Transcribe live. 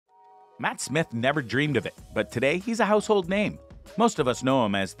Matt Smith never dreamed of it, but today he's a household name. Most of us know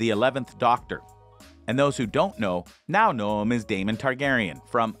him as the 11th Doctor. And those who don't know now know him as Daemon Targaryen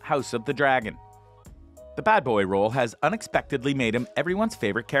from House of the Dragon. The bad boy role has unexpectedly made him everyone's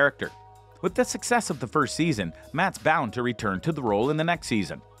favorite character. With the success of the first season, Matt's bound to return to the role in the next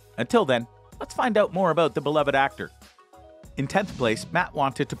season. Until then, let's find out more about the beloved actor. In 10th place, Matt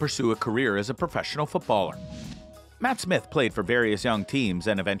wanted to pursue a career as a professional footballer. Matt Smith played for various young teams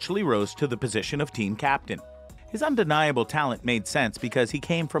and eventually rose to the position of team captain. His undeniable talent made sense because he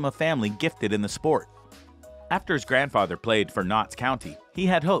came from a family gifted in the sport. After his grandfather played for Notts County, he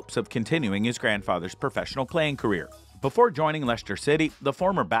had hopes of continuing his grandfather's professional playing career. Before joining Leicester City, the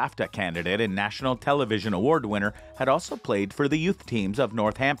former BAFTA candidate and National Television Award winner had also played for the youth teams of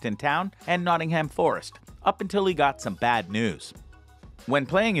Northampton Town and Nottingham Forest, up until he got some bad news. When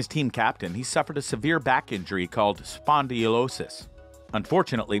playing as team captain, he suffered a severe back injury called spondylosis.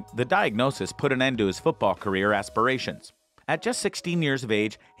 Unfortunately, the diagnosis put an end to his football career aspirations. At just 16 years of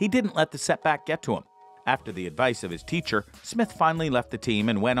age, he didn't let the setback get to him. After the advice of his teacher, Smith finally left the team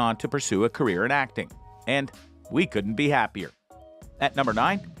and went on to pursue a career in acting. And we couldn't be happier. At number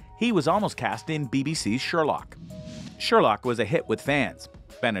 9, he was almost cast in BBC's Sherlock. Sherlock was a hit with fans.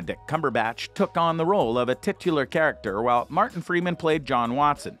 Benedict Cumberbatch took on the role of a titular character while Martin Freeman played John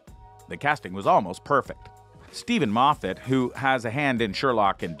Watson. The casting was almost perfect. Stephen Moffat, who has a hand in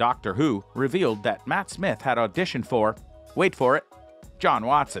Sherlock and Doctor Who, revealed that Matt Smith had auditioned for, wait for it, John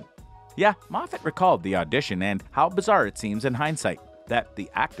Watson. Yeah, Moffat recalled the audition and how bizarre it seems in hindsight that the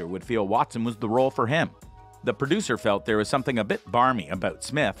actor would feel Watson was the role for him. The producer felt there was something a bit barmy about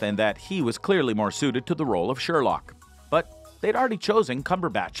Smith and that he was clearly more suited to the role of Sherlock. But they'd already chosen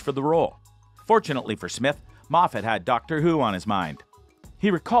Cumberbatch for the role. Fortunately for Smith, Moffat had Doctor Who on his mind. He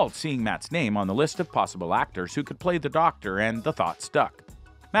recalled seeing Matt's name on the list of possible actors who could play the Doctor, and the thought stuck.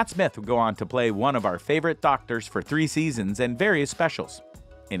 Matt Smith would go on to play one of our favorite Doctors for 3 seasons and various specials.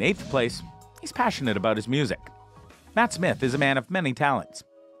 In 8th place, he's passionate about his music. Matt Smith is a man of many talents.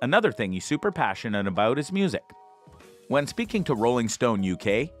 Another thing he's super passionate about is music. When speaking to Rolling Stone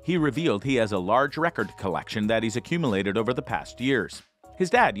UK, he revealed he has a large record collection that he's accumulated over the past years. His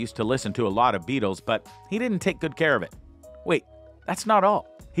dad used to listen to a lot of Beatles, but he didn't take good care of it. Wait, that's not all.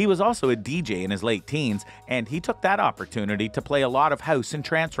 He was also a DJ in his late teens, and he took that opportunity to play a lot of house and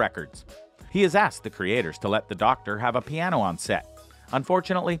trance records. He has asked the creators to let the Doctor have a piano on set.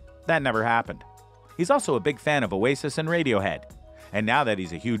 Unfortunately, that never happened. He's also a big fan of Oasis and Radiohead. And now that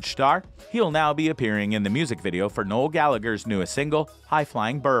he's a huge star, he'll now be appearing in the music video for Noel Gallagher's newest single, High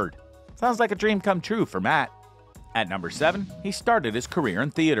Flying Bird. Sounds like a dream come true for Matt. At number 7, he started his career in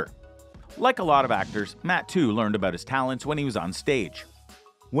theater. Like a lot of actors, Matt too learned about his talents when he was on stage.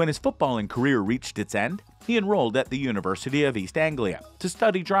 When his footballing career reached its end, he enrolled at the University of East Anglia to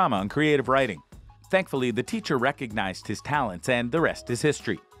study drama and creative writing. Thankfully, the teacher recognized his talents, and the rest is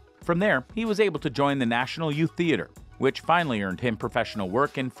history. From there, he was able to join the National Youth Theatre, which finally earned him professional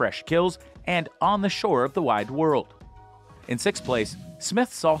work in Fresh Kills and On the Shore of the Wide World. In 6th place,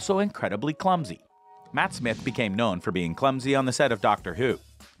 Smith's also incredibly clumsy. Matt Smith became known for being clumsy on the set of Doctor Who.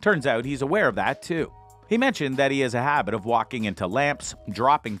 Turns out he's aware of that too. He mentioned that he has a habit of walking into lamps,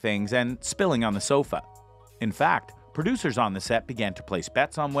 dropping things, and spilling on the sofa. In fact, producers on the set began to place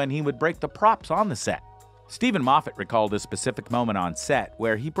bets on when he would break the props on the set. Stephen Moffat recalled a specific moment on set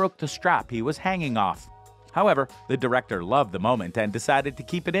where he broke the strap he was hanging off. However, the director loved the moment and decided to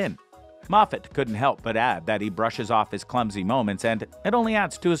keep it in. Moffat couldn't help but add that he brushes off his clumsy moments and it only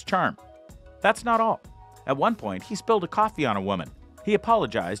adds to his charm. That's not all. At one point, he spilled a coffee on a woman. He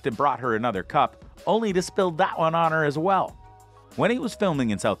apologized and brought her another cup, only to spill that one on her as well. When he was filming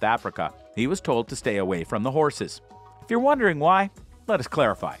in South Africa, he was told to stay away from the horses. If you're wondering why, let us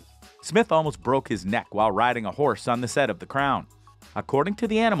clarify. Smith almost broke his neck while riding a horse on the set of The Crown. According to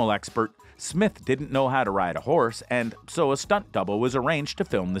the animal expert, Smith didn't know how to ride a horse, and so a stunt double was arranged to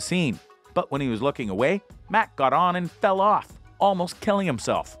film the scene. But when he was looking away, Matt got on and fell off, almost killing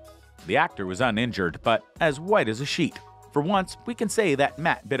himself. The actor was uninjured, but as white as a sheet. For once, we can say that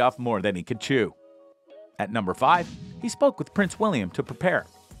Matt bit off more than he could chew. At number 5, he spoke with Prince William to prepare.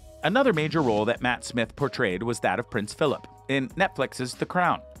 Another major role that Matt Smith portrayed was that of Prince Philip in Netflix's The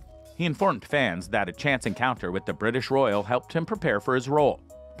Crown. He informed fans that a chance encounter with the British royal helped him prepare for his role.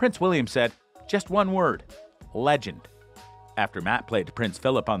 Prince William said, just one word, legend. After Matt played Prince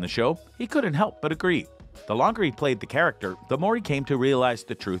Philip on the show, he couldn't help but agree. The longer he played the character, the more he came to realize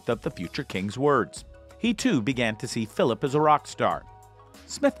the truth of the future king's words. He too began to see Philip as a rock star.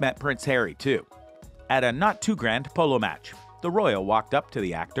 Smith met Prince Harry too. At a not-too-grand polo match, the royal walked up to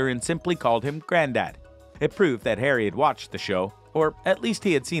the actor and simply called him Grandad. It proved that Harry had watched the show, or at least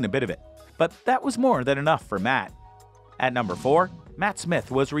he had seen a bit of it. but that was more than enough for Matt. At number 4, Matt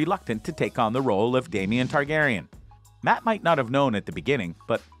Smith was reluctant to take on the role of Daemon Targaryen. Matt might not have known at the beginning,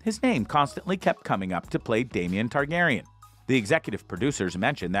 but his name constantly kept coming up to play Daemon Targaryen. The executive producers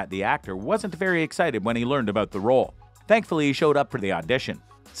mentioned that the actor wasn't very excited when he learned about the role. Thankfully, he showed up for the audition.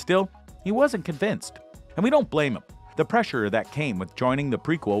 Still, he wasn't convinced. And we don't blame him. The pressure that came with joining the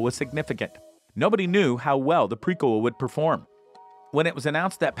prequel was significant. Nobody knew how well the prequel would perform. When it was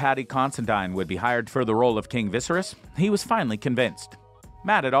announced that Paddy Considine would be hired for the role of King Viserys, he was finally convinced.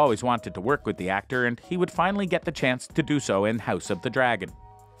 Matt had always wanted to work with the actor, and he would finally get the chance to do so in House of the Dragon.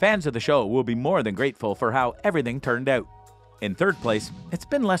 Fans of the show will be more than grateful for how everything turned out. In third place, it's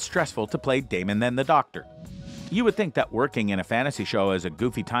been less stressful to play Daemon than the Doctor. You would think that working in a fantasy show as a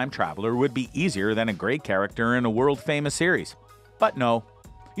goofy time traveler would be easier than a Grey character in a world-famous series. But no,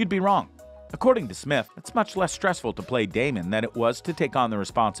 you'd be wrong. According to Smith, it's much less stressful to play Daemon than it was to take on the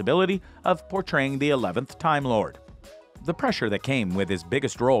responsibility of portraying the 11th Time Lord. The pressure that came with his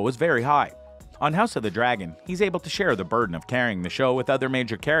biggest role was very high. On House of the Dragon, he's able to share the burden of carrying the show with other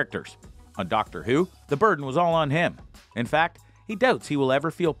major characters. On Doctor Who, the burden was all on him. In fact, he doubts he will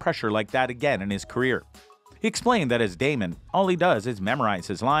ever feel pressure like that again in his career. He explained that as Daemon, all he does is memorize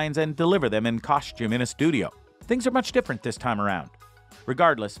his lines and deliver them in costume in a studio. Things are much different this time around.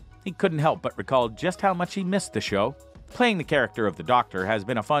 Regardless, he couldn't help but recall just how much he missed the show. Playing the character of the Doctor has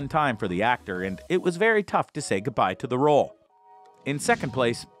been a fun time for the actor, and it was very tough to say goodbye to the role. In second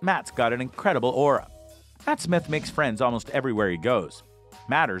place, Matt's got an incredible aura. Matt Smith makes friends almost everywhere he goes.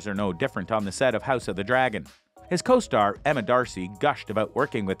 Matters are no different on the set of House of the Dragon. His co-star, Emma Darcy, gushed about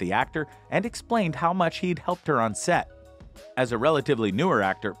working with the actor and explained how much he'd helped her on set. As a relatively newer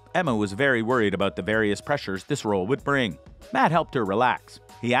actor, Emma was very worried about the various pressures this role would bring. Matt helped her relax.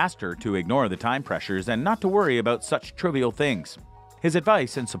 He asked her to ignore the time pressures and not to worry about such trivial things. His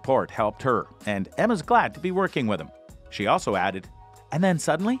advice and support helped her, and Emma's glad to be working with him. She also added, "And then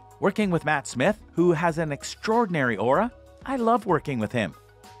suddenly, working with Matt Smith, who has an extraordinary aura, I love working with him."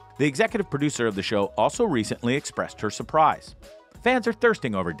 The executive producer of the show also recently expressed her surprise. Fans are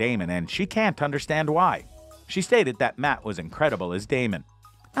thirsting over Daemon, and she can't understand why. She stated that Matt was incredible as Daemon.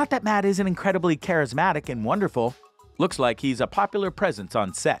 Not that Matt isn't incredibly charismatic and wonderful. Looks like he's a popular presence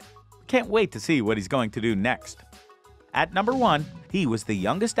on set. Can't wait to see what he's going to do next. At number 1, he was the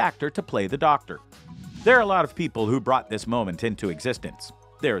youngest actor to play the Doctor. There are a lot of people who brought this moment into existence.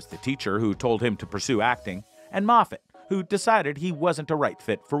 There's the teacher who told him to pursue acting, and Moffat, who decided he wasn't a right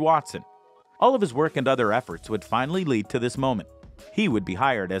fit for Watson. All of his work and other efforts would finally lead to this moment. He would be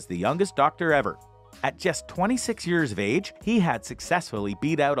hired as the youngest Doctor ever. At just 26 years of age, he had successfully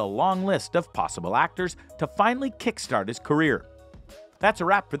beat out a long list of possible actors to finally kickstart his career. That's a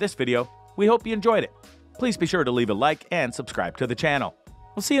wrap for this video. We hope you enjoyed it. Please be sure to leave a like and subscribe to the channel.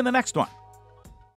 We'll see you in the next one.